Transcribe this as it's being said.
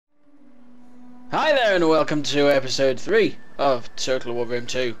Hi there and welcome to episode 3 of Total War Rome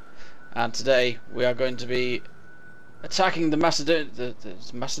 2, and today we are going to be attacking the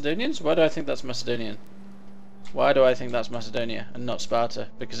Macedonians? Why do I think that's Macedonian? Why do I think that's Macedonia and not Sparta?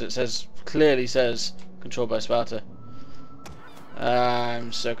 Because it clearly says controlled by Sparta.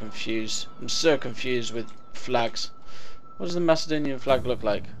 I'm so confused. I'm so confused with flags. What does the Macedonian flag look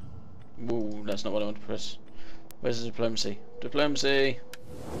like? Ooh, that's not what I want to press. Where's the diplomacy? Diplomacy!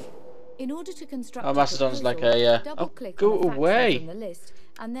 In order to construct Oh, Macedon's like a oh, go away! From the list,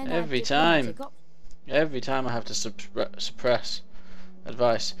 and then Every time I have to suppress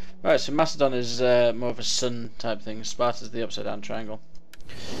advice. Right, so Macedon is more of a sun type thing. Sparta's the upside down triangle.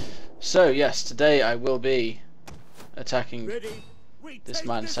 So yes, today I will be attacking this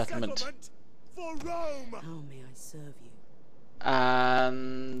minor settlement. For Rome. How may I serve you?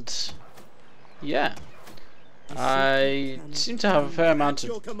 And yeah, I seem to have a fair amount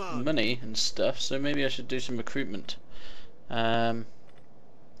of money and stuff, so maybe I should do some recruitment. Hire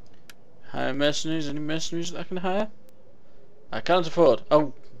mercenaries? Any mercenaries that I can hire? I can't afford.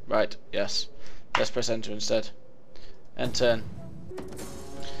 Oh, right, yes. Let's press enter instead. End turn.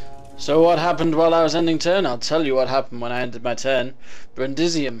 So what happened while I was ending turn? I'll tell you what happened when I ended my turn.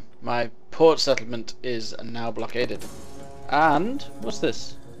 Brundisium, my port settlement, is now blockaded. And what's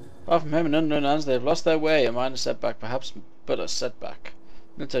this? Apart from him and unknown lands, they have lost their way. A minor setback, perhaps, but a setback.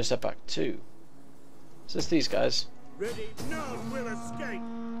 Military setback 2. Is this these guys? Ready? None will escape.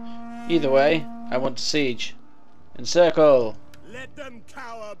 Either way, I want to siege. Encircle. Let them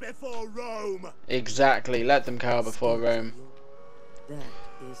cower before Rome. Exactly. Let them cower before Rome.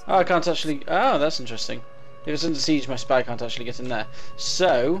 Oh, I can't actually. Oh, that's interesting. If it's under siege, my spy can't actually get in there.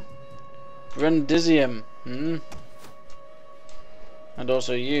 So, Brundisium. And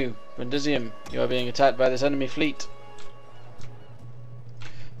also you, Brundisium, you are being attacked by this enemy fleet,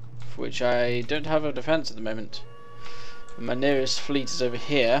 for which I don't have a defense at the moment. My nearest fleet is over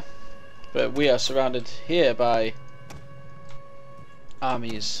here, but we are surrounded here by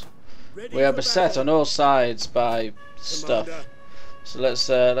armies. We are beset on all sides by stuff. So let's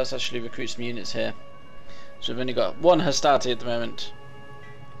actually recruit some units here. So we've only got one hostility at the moment,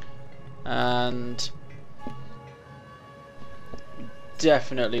 and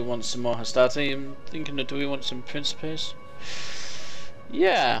definitely want some more hostility. I'm thinking, do we want some principes?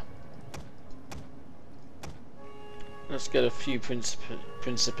 Yeah. Let's get a few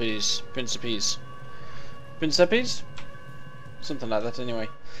principes? Something like that anyway.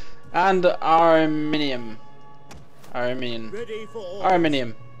 And Arminium. Kind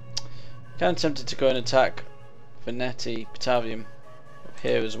of tempted to go and attack Veneti, Batavium up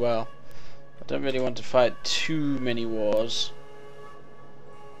here as well. I don't really want to fight too many wars.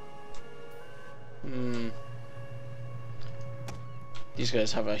 These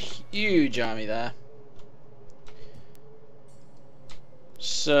guys have a huge army there.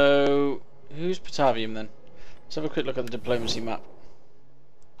 So, who's Batavium then? Let's have a quick look at the diplomacy map.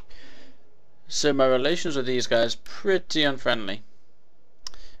 So my relations with these guys pretty unfriendly.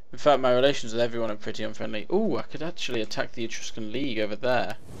 In fact, my relations with everyone are pretty unfriendly. Ooh, I could actually attack the Etruscan League over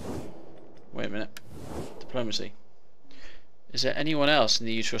there. Wait a minute. Diplomacy. Is there anyone else in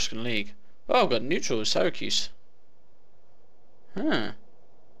the Etruscan League? Oh, I've got neutral with Syracuse. Huh.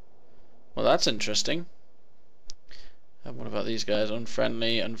 Well, that's interesting. And what about these guys?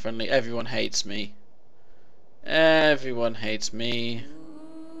 Unfriendly, unfriendly. Everyone hates me. Everyone hates me.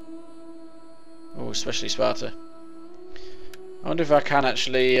 Oh, especially Sparta. I wonder if I can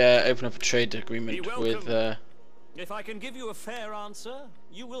actually open up a trade agreement with... If I can give you a fair answer,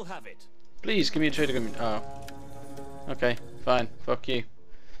 you will have it. Please, give me a trade agreement. Oh. Okay, fine. Fuck you.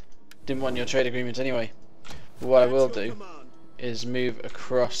 Didn't want your trade agreement anyway. But what I will do is move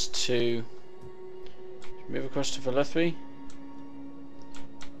across to Velithri.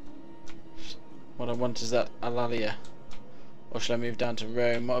 What I want is that Alalia. Or should I move down to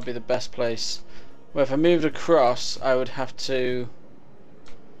Rome? What would be the best place? Well, if I moved across, I would have to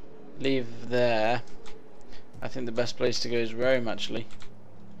leave there. I think the best place to go is Rome, actually.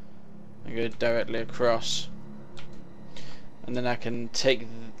 I go directly across, and then I can take.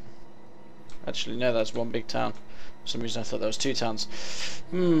 Actually, no, that's one big town. For some reason, I thought that was two towns.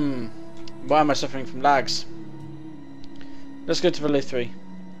 Why am I suffering from lags? Let's go to Velithri.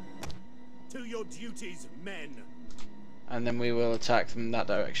 To your duties, men. And then we will attack from that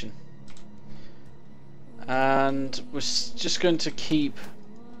direction. And we're just going to keep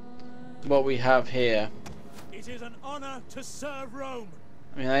what we have here. It is an honor to serve Rome.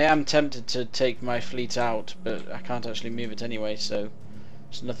 I mean, I am tempted to take my fleet out, but I can't actually move it anyway, so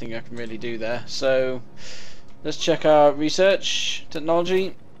there's nothing I can really do there. So let's check our research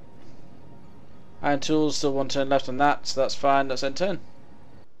technology. Iron tools, still 1 turn left on that, so that's fine, that's end turn.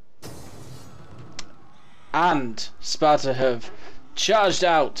 And Sparta have charged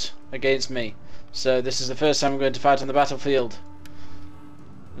out against me. So this is the first time I'm going to fight on the battlefield.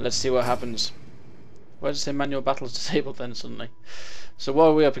 Let's see what happens. Why does it say manual battles disabled then suddenly? So what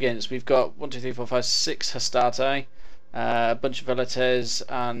are we up against? We've got 1, 2, 3, 4, 5, 6 Hastati, a bunch of velites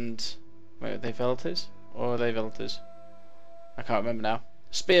and... Wait, are they velites? Or are they velites? I can't remember now.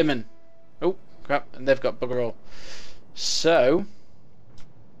 Spearmen! Oh, crap, and they've got bugger all. So...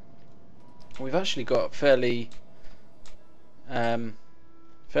 we've actually got fairly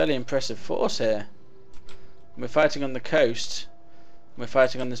impressive force here. We're fighting on the coast. We're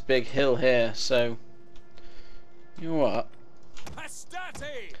fighting on this big hill here, so you know what?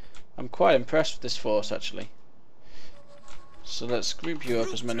 I'm quite impressed with this force actually. So let's group you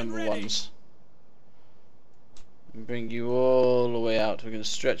up as my number ones and bring you all the way out. We're going to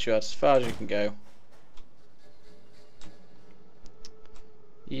stretch you out as far as you can go.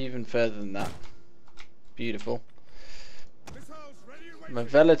 Even further than that. Beautiful. My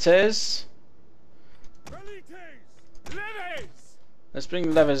velites. Let's bring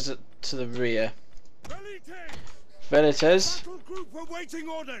the levers to the rear. Velites.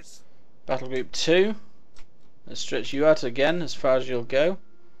 Battle group 2. Let's stretch you out again as far as you'll go.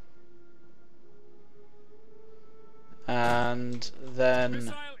 And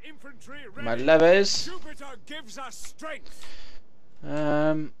then my levies.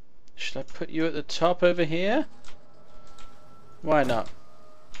 Should I put you at the top over here? Why not?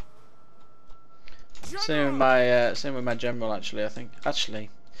 Same with my general actually. I think the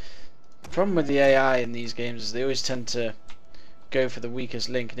problem with the AI in these games is they always tend to go for the weakest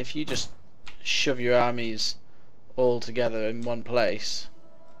link, and if you just shove your armies all together in one place,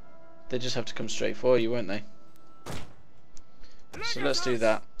 they just have to come straight for you, won't they? So let's do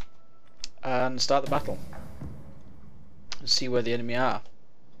that and start the battle. See where the enemy are.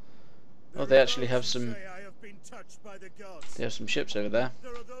 Oh, they actually have some. They have some ships over there.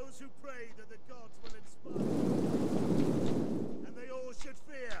 There are those who pray that the gods will inspire, and they all should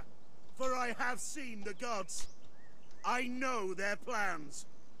fear, for I have seen the gods. I know their plans.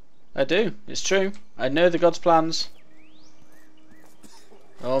 I do. It's true. I know the gods' plans.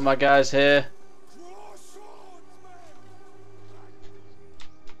 All my guys here.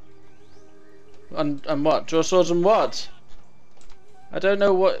 And what? Draw swords and what? I don't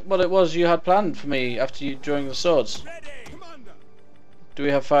know what it was you had planned for me after you drawing the swords. Do we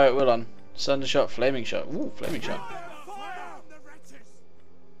have fire at will on? Thunder shot, flaming shot. Ooh, flaming shot.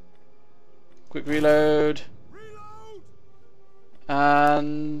 Quick reload.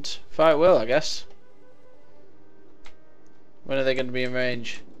 And fire at will, I guess. When are they going to be in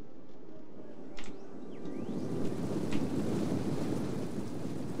range?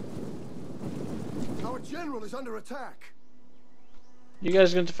 Our general is under attack. You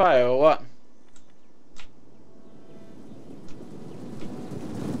guys going to fire or what?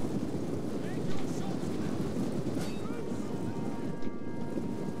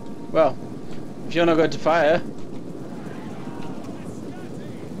 Well, if you're not going to fire,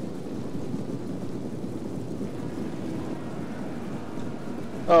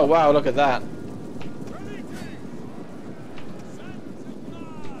 oh wow, look at that.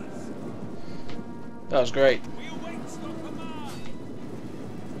 That was great.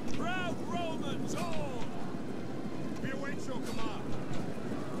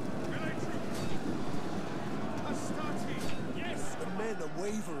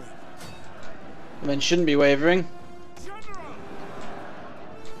 The men shouldn't be wavering.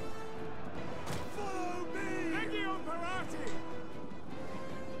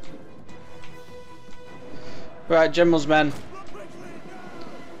 Right, general's men.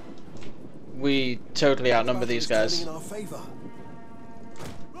 We totally outnumber these guys.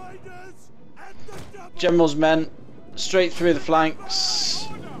 General's men, straight through the flanks.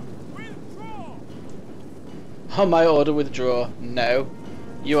 On my order, withdraw. No,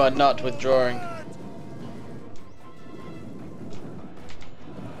 you are not withdrawing.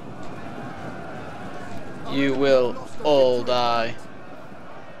 You will all die.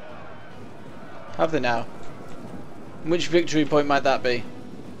 Have they now? Which victory point might that be?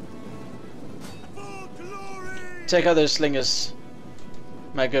 Take out those slingers,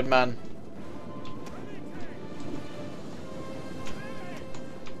 my good man.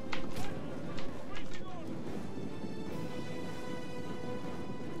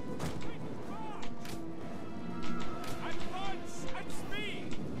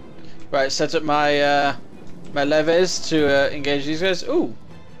 Right, set up my my levies to engage these guys. Ooh,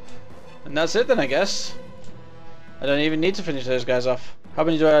 and that's it then, I guess. I don't even need to finish those guys off. How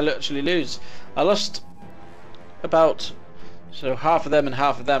many do I actually lose? I lost about, so half of them and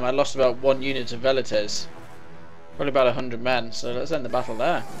half of them. I lost about 1 unit of velites. Probably about 100 men. So let's end the battle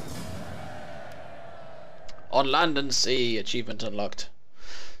there. On land and sea, achievement unlocked.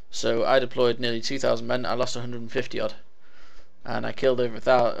 So I deployed nearly 2,000 men. I lost 150 odd, and I killed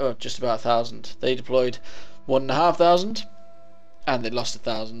over just about 1,000. They deployed 1,500, and they lost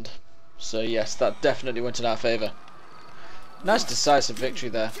 1,000. So yes, that definitely went in our favour. Nice decisive victory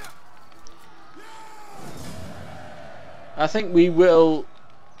there. I think we will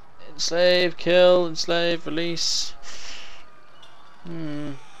enslave, kill, enslave, release.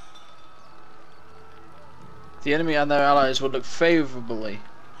 The enemy and their allies will look favourably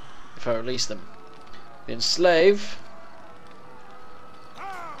if I release them. The enslave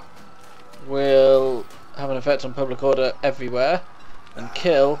will have an effect on public order everywhere, and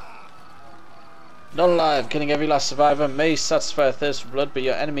kill, not alive, killing every last survivor may satisfy a thirst for blood, but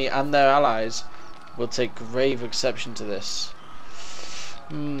your enemy and their allies will take grave exception to this.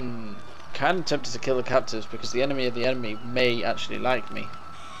 Kind of tempted to kill the captives because the enemy of the enemy may actually like me.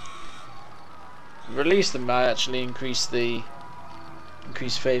 Release them might actually increase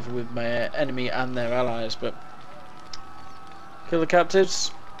favour with my enemy and their allies, but kill the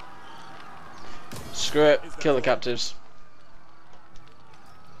captives. Screw it, kill the captives.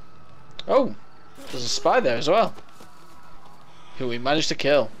 Oh, there's a spy there as well, who we managed to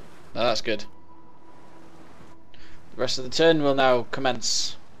kill. Now that's good. The rest of the turn will now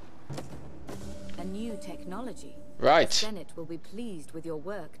commence. A new technology. Right. The Senate will be pleased with your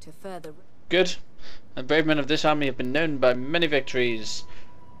work to further. Good. And brave men of this army have been known by many victories.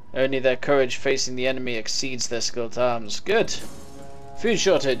 Only their courage facing the enemy exceeds their skill at arms. Good. Food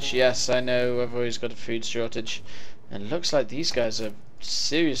shortage. Yes, I know. I've always got a food shortage. And it looks like these guys are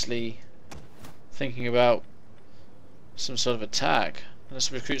seriously thinking about some sort of attack.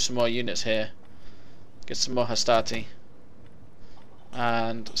 Let's recruit some more units here. Get some more hastati.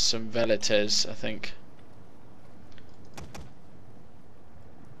 And some velites, I think.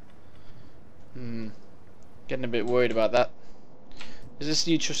 Getting a bit worried about that. Is this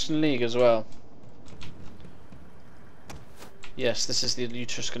the Etruscan League as well? Yes, this is the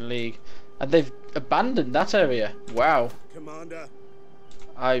Etruscan League. And they've abandoned that area. Wow. Commander.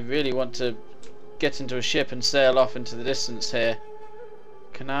 I really want to get into a ship and sail off into the distance here.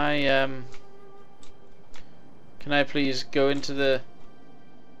 Can I please go into the...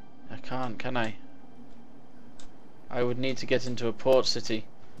 I can't, can I? I would need to get into a port city,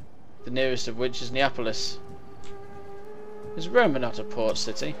 the nearest of which is Neapolis. Is Roma not a port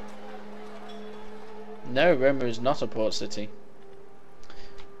city? No, Roma is not a port city.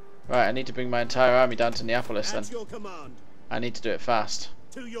 Right, I need to bring my entire army down to Neapolis then. At your command. I need to do it fast.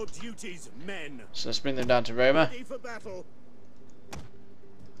 To your duties, men. So let's bring them down to Roma. Ready for battle.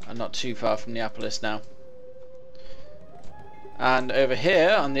 I'm not too far from Neapolis now. And over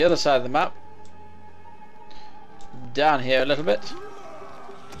here, on the other side of the map, down here a little bit,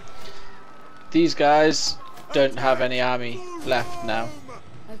 these guys don't have any army left now.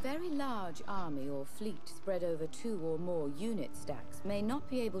 A very large army or fleet spread over 2 or more unit stacks may not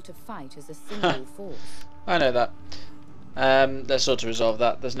be able to fight as a single force. I know that. Let's sort of resolve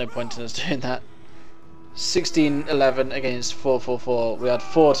that. There's no point in us doing that. 16-11 against 4-4-4. We had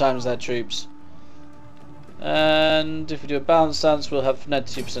 4 times their troops. And if we do a balanced stance, we'll have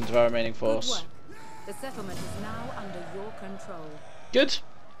 92% of our remaining force. The settlement is now under your control. Good.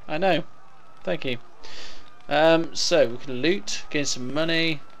 I know. Thank you. So we can loot, gain some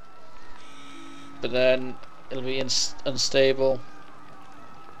money, but then it'll be unstable.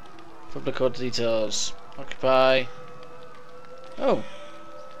 Public order details. Occupy. Oh.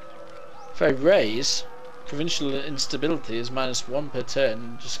 If I raise, provincial instability is -1 per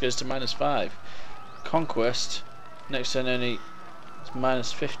turn, just goes to -5. Conquest, next turn only, it's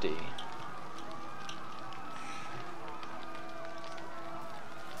 -50.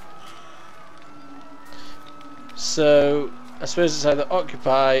 So I suppose it's either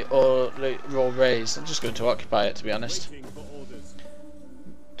occupy or raise. I'm just going to occupy it, to be honest.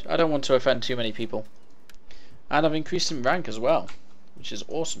 I don't want to offend too many people. And I've increased in rank as well, which is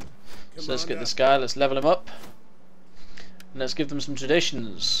awesome. So let's get this guy, let's level him up. And let's give them some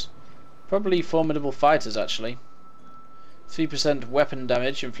traditions. Probably formidable fighters, actually. 3% weapon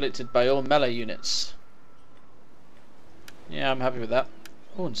damage inflicted by all melee units. Yeah, I'm happy with that.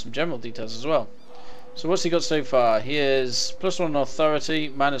 Oh, and some general details as well. So what's he got so far? He is +1 authority,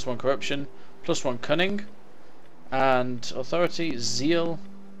 -1 corruption, +1 cunning, and authority, zeal,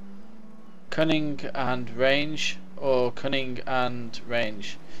 cunning and range, or cunning and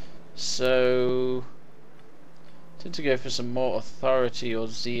range. So Tend to go for some more authority or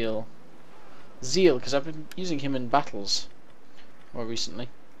zeal. Zeal, because I've been using him in battles more recently.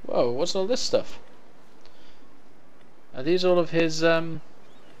 Whoa, what's all this stuff? Are these all of his, I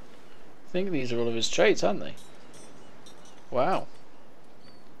think these are all of his traits, aren't they? Wow.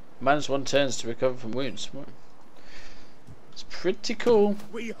 -1 turns to recover from wounds. It's pretty cool.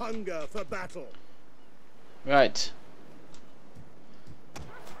 We hunger for battle. Right.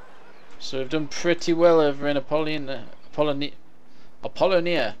 So we've done pretty well over in Apollonia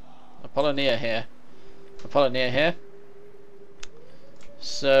here.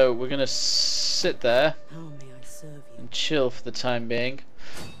 So we're gonna sit there How may I serve you? and chill for the time being,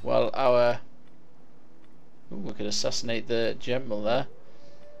 while our we could assassinate the general there.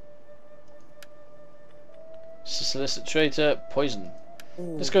 Solicit traitor, poison.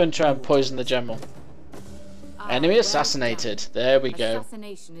 Let's go and try and poison the general. Enemy assassinated. There we go.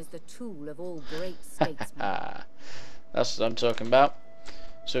 Assassination is the tool of all great statesmen. That's what I'm talking about.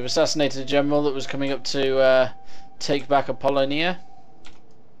 So we've assassinated a general that was coming up to take back Apollonia.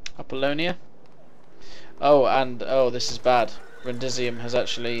 Oh, and this is bad. Brundisium has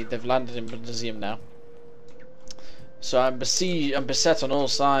they've landed in Brundisium now. So I'm beset on all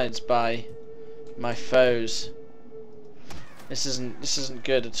sides by my foes. This isn't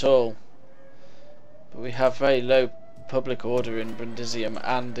good at all. But we have very low public order in Brundisium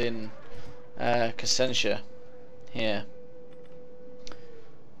and in Cassentia here.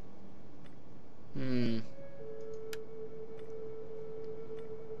 I'm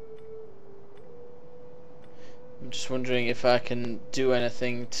just wondering if I can do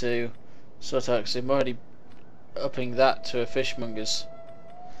anything to sort out, because I'm already upping that to a fishmonger's.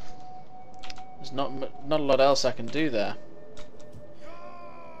 There's not a lot else I can do there.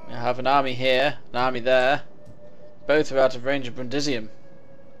 I have an army here, an army there. Both are out of range of Brundisium.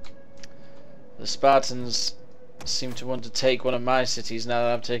 The Spartans seem to want to take one of my cities now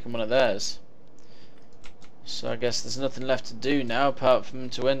that I've taken one of theirs. So I guess there's nothing left to do now apart from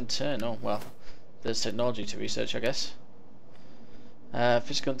to end turn. Oh well, there's technology to research, I guess.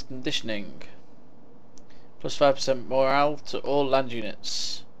 Physical conditioning. Plus 5% morale to all land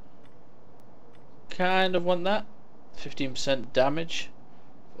units. Kind of want that. 15% damage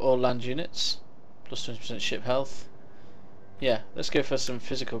for all land units. Plus 20% ship health. Yeah, let's go for some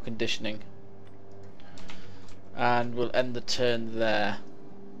physical conditioning. And we'll end the turn there.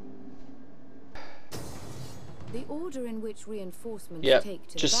 The order in which reinforcements Yep, take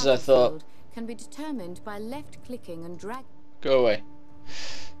to just the as I thought. battlefield can be determined by left-clicking and drag. Go away.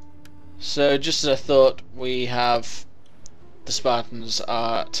 So just as I thought, we have the Spartans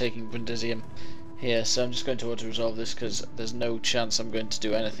are taking Brundisium here. So I'm just going to auto-resolve this because there's no chance I'm going to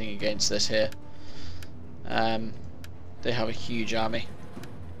do anything against this here. They have a huge army.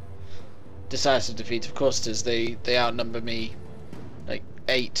 Decisive defeat, of course it is. They outnumber me like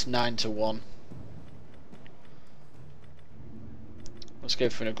 9 to 1. Let's go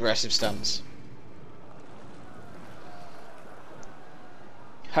for an aggressive stance.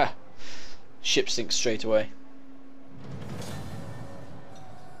 Ha! Ship sinks straight away.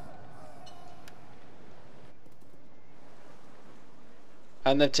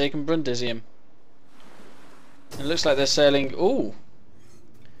 And they've taken Brundisium. It looks like they're sailing. Ooh!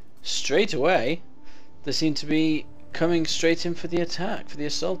 Straight away. They seem to be coming straight in for the attack, for the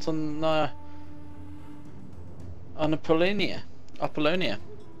assault on Apollonia.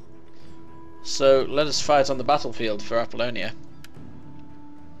 So let us fight on the battlefield for Apollonia.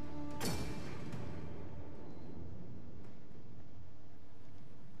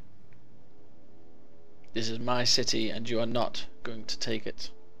 This is my city and you are not going to take it.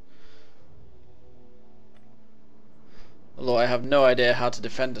 Although I have no idea how to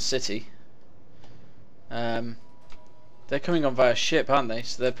defend a city. They're coming on via ship, aren't they?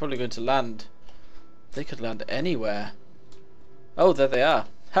 So they're probably going to land. They could land anywhere. Oh, there they are.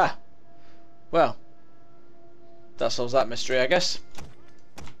 Ha! Well, that solves that mystery, I guess.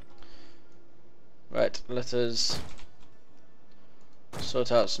 Right, let us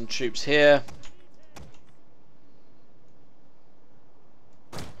sort out some troops here.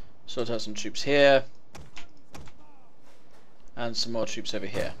 Sort out some troops here. And some more troops over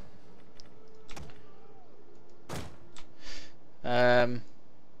here.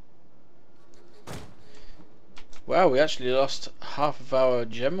 Wow, we actually lost half of our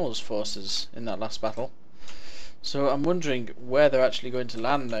general's forces in that last battle. So I'm wondering where they're actually going to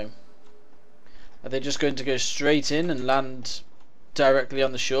land now. Are they just going to go straight in and land directly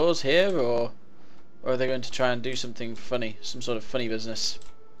on the shores here, or are they going to try and do something funny, some sort of funny business?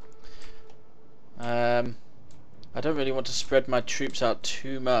 I don't really want to spread my troops out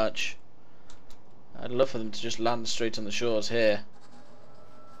too much. I'd love for them to just land straight on the shores here.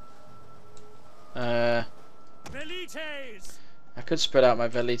 Velites! I could spread out my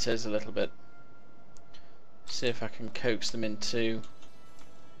velites a little bit. See if I can coax them into...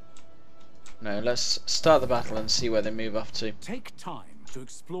 No, let's start the battle and see where they move off to. Take time to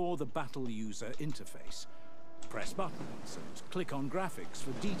explore the battle user interface. Press buttons and click on graphics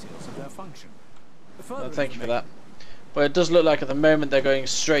for details of their function. Well, thank you for that. But it does look like at the moment they're going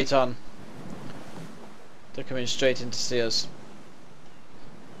straight on. They're coming straight in to see us.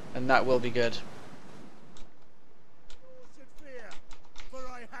 And that will be good. For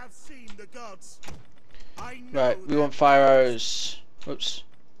I have seen the gods. I know Right, we want fire arrows. Whoops.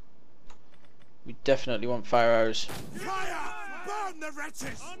 We definitely want fire arrows. Fire! Burn the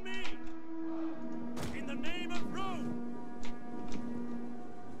wretches! On me! In the name of Rome!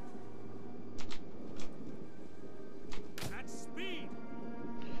 At speed!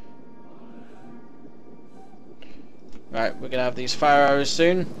 Right, we're gonna have these fire arrows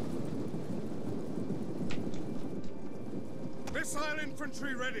soon. Missile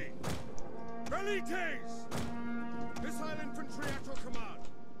infantry ready! Velites! Missile infantry at your command!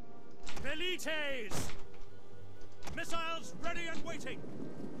 Velites! Missiles ready and waiting!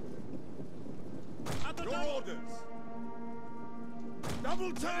 At the Your double! orders!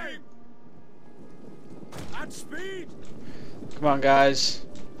 Double time! At speed! Come on, guys.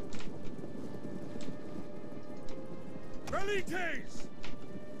 Velites!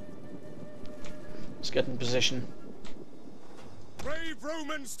 Let's get in position. Brave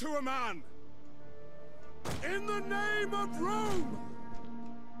Romans to a man! In the name of Rome!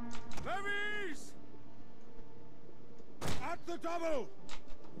 Levies! At the double!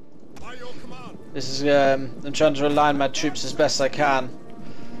 By your command! This is I'm trying to align my troops as best I can.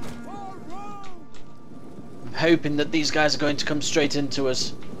 For Rome! I'm hoping that these guys are going to come straight into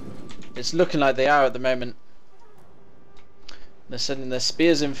us. It's looking like they are at the moment. They're sending their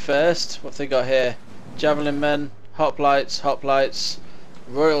spears in first. What have they got here? Javelin men, hoplites,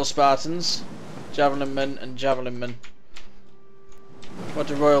 Royal Spartans, Javelin men and Javelin men. What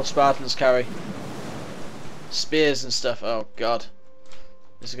do Royal Spartans carry? Spears and stuff. Oh god.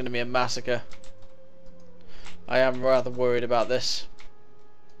 This is going to be a massacre. I am rather worried about this.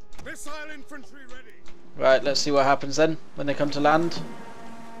 Missile infantry ready! Right, let's see what happens then when they come to land.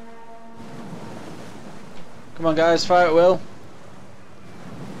 Come on guys, fire at will.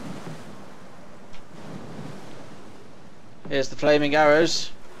 Here's the flaming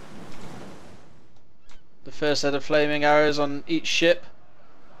arrows. The first set of flaming arrows on each ship.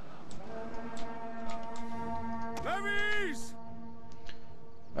 Levies!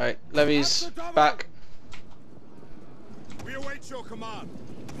 Right, levies back. We await your command.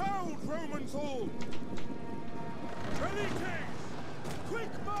 Hold Romans all! Velites!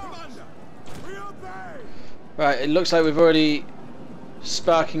 Quick march! Commander! We obey! Right, it looks like we've already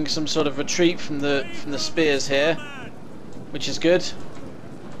sparking some sort of retreat from the spears here, which is good.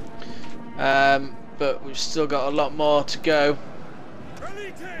 But we've still got a lot more to go.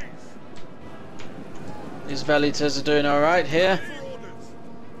 Velites! These velites are doing alright here. For orders!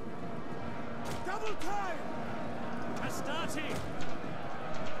 Double time! Astarte!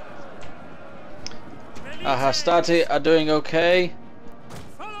 Our hastati are doing okay.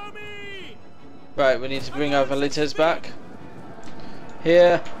 Follow me! Right, we need to bring our velites back.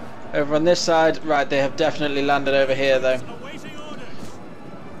 Here, over on this side. Right, they have definitely landed over here though. Awaiting orders!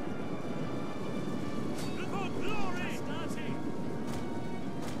 For glory! Astarte!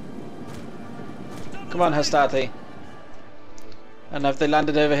 Come on, hastati. And have they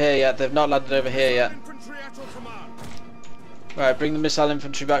landed over here yet? They've not landed over here yet. Infantry at your command! Right, bring the missile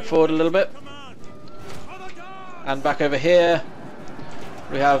infantry back forward a little bit. Command! For the guards! And back over here,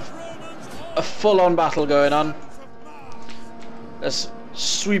 we have a full-on battle going on. Let's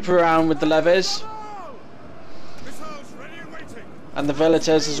sweep around with the levies Missiles ready and waiting! and the velites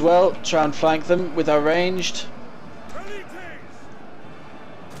as well. Try and flank them with our ranged. Velites!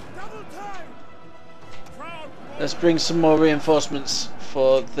 Double time! Proud Let's bring some more reinforcements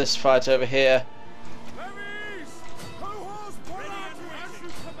for this fight over here. Levies! Cohorts point out as you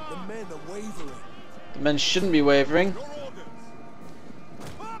command! The men are wavering. The men shouldn't be wavering. Your orders!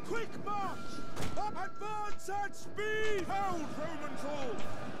 A quick march! Advance at speed! Hold Romans all!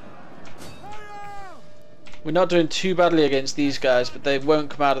 Fire! We're not doing too badly against these guys, but they won't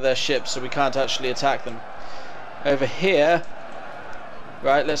come out of their ships, so we can't actually attack them. Over here,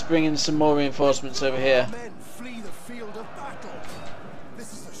 right, let's bring in some more reinforcements over here. Men flee the field of battle.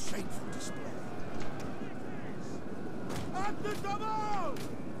 This is a shameful display. At the double!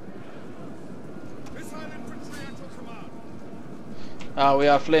 Missile infantry at your command! Ah, we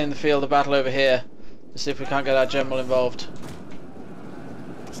are fleeing the field of battle over here. Let's see if we can't get our general involved.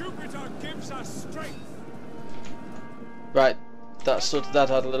 Jupiter gives us strength. Right, that sorted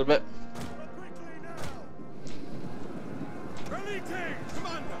that out a little bit. Quickly now! Relite,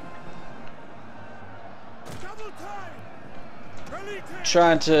 Commander! Double time! Relite!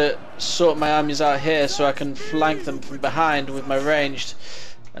 Trying to sort my armies out here so I can flank them from behind with my ranged.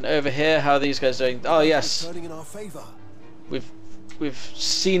 And over here, how are these guys doing? Oh yes, Turning in our favor. we've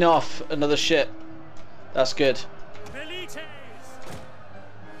seen off another ship. That's good. Relite!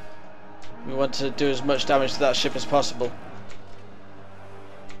 We want to do as much damage to that ship as possible.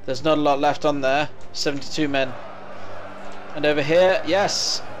 There's not a lot left on there. 72 men. And over here,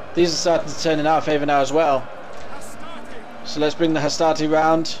 yes, these are starting to turn in our favour now as well. So let's bring the Hastati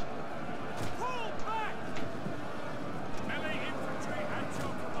round.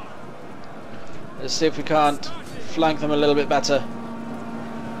 Let's see if we can't flank them a little bit better.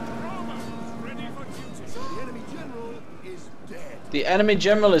 The enemy general is dead. The enemy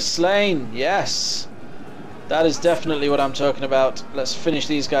general is slain. Yes, that is definitely what I'm talking about. Let's finish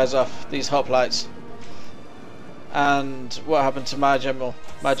these guys off, these hoplites. And what happened to my general?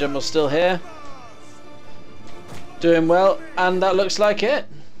 My general's still here, doing well, and that looks like it.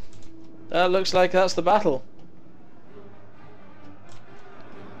 That looks like that's the battle.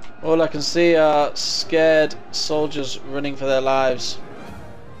 All I can see are scared soldiers running for their lives.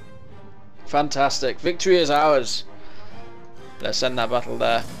 Fantastic. Victory is ours. Let's end that battle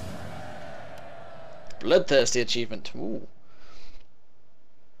there. Bloodthirsty achievement. Ooh.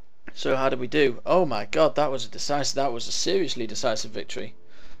 So how did we do? Oh my god, that was a seriously decisive victory.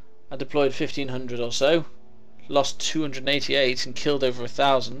 I deployed 1,500 or so, lost 288 and killed over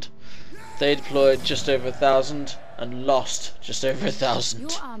 1,000. They deployed just over 1,000 and lost just over 1,000.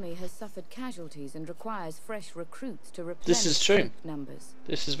 Your army has suffered casualties and requires fresh recruits to replenish This is true. numbers.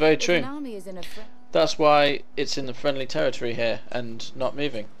 This is very If true. an army is in a That's why it's in the friendly territory here and not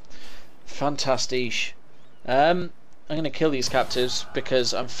moving. Fantastic. I'm going to kill these captives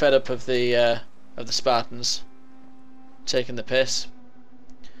because I'm fed up of the Spartans taking the piss.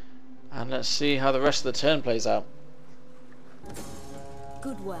 And let's see how the rest of the turn plays out.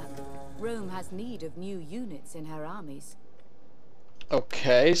 good work. Rome has need of new units in her armies.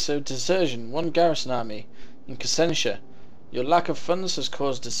 Okay, so desertion, one garrison army in Crescentia. Your lack of funds has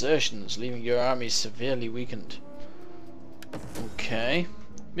caused desertions, leaving your army severely weakened. Okay.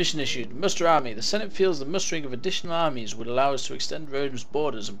 Mission issued. Muster army. The Senate feels the mustering of additional armies would allow us to extend Rome's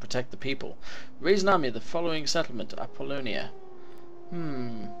borders and protect the people. Raise an army of the following settlement, Apollonia.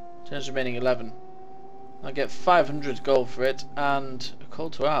 Turns remaining 11. I'll get 500 gold for it and a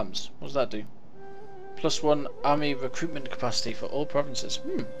call to arms. What does that do? +1 army recruitment capacity for all provinces.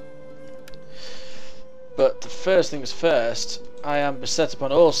 But the first things first, I am beset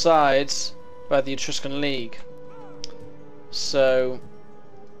upon all sides by the Etruscan League. So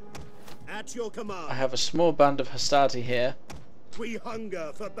At your command. I have a small band of Hastati here. We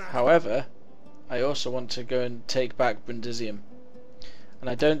hunger for battle. However, I also want to go and take back Brundisium. And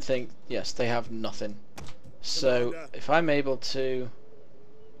I don't think, yes, they have nothing. So if I'm able to...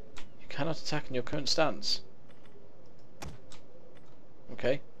 You cannot attack in your current stance.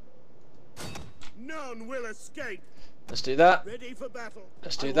 Okay. None will escape. Let's do that. Ready for battle.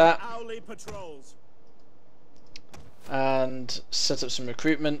 Let's do I that. want hourly patrols. And set up some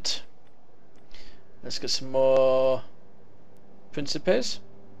recruitment. Let's get some more Principes.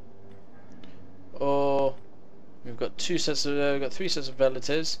 Or we've got three sets of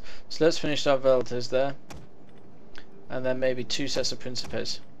Velites. So let's finish our Velites there. And then maybe 2 sets of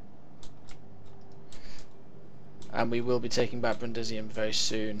Principes. And we will be taking back Brundisium very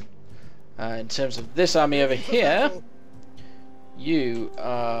soon. In terms of this army over here, you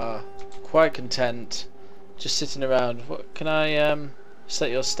are quite content just sitting around. What can I set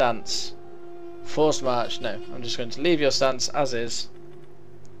your stance? Forced march? No, I'm just going to leave your stance as is,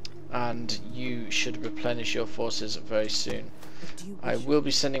 and you should replenish your forces very soon. I will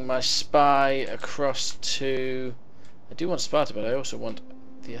be sending my spy across to... I do want Sparta, but I also want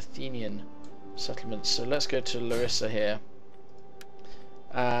the Athenian settlements. So let's go to Larissa here.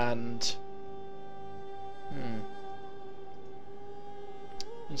 And...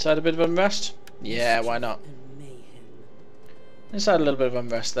 Inside a bit of unrest? Yeah, why not? Inside a little bit of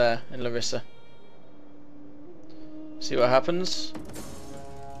unrest there in Larissa. See what happens.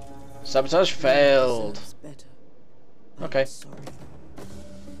 Sabotage failed. Okay.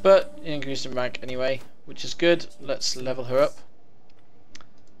 But increased in rank anyway, which is good. Let's level her up.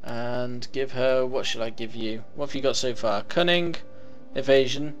 And give her, what should I give you? What have you got so far? Cunning,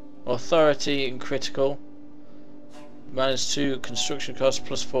 evasion, authority and critical. -2 construction cost,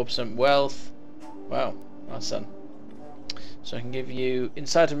 +4% wealth. Wow, that's done. So I can give you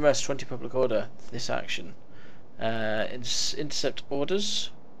Insight and Rest, 20 public order, this action. Intercept orders,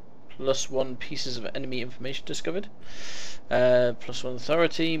 +1 pieces of enemy information discovered. +1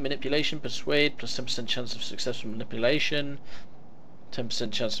 authority, manipulation, persuade, plus 10% chance of successful manipulation,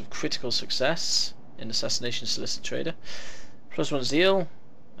 10% chance of critical success in assassination, solicit trader, +1 zeal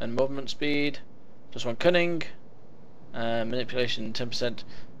and movement speed, +1 cunning, manipulation 10%.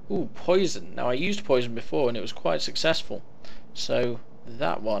 Ooh, poison. Now I used poison before and it was quite successful. So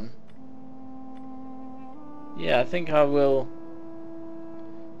that one, yeah, I think I'll go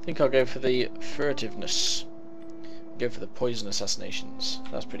for the furtiveness. Go for the poison assassinations.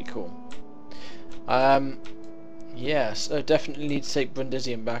 That's pretty cool. Yeah, so definitely need to take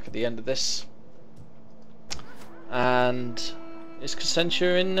Brundisium back at the end of this. And is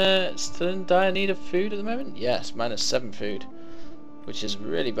Crescentia still in dire need of food at the moment? Yes, -7 food, which is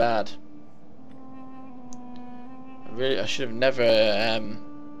really bad. I should have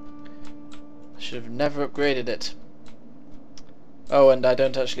never upgraded it. Oh, and I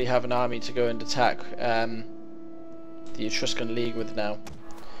don't actually have an army to go and attack the Etruscan League with now.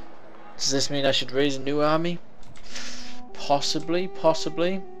 Does this mean I should raise a new army? Possibly.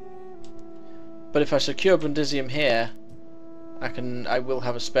 But if I secure Brundisium here, I will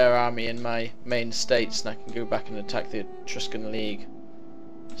have a spare army in my main states, and I can go back and attack the Etruscan League.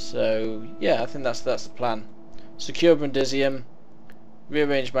 So yeah, I think that's the plan. Secure Brundisium,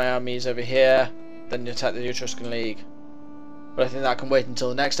 rearrange my armies over here, then attack the Etruscan League. But I think that can wait until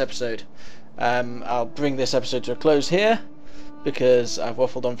the next episode. I'll bring this episode to a close here, because I've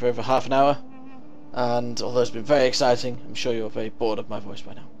waffled on for over half an hour, and although it's been very exciting, I'm sure you're very bored of my voice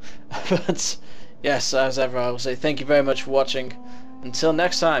by now. But yes, as ever, I will say thank you very much for watching. Until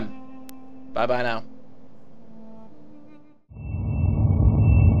next time, bye bye now.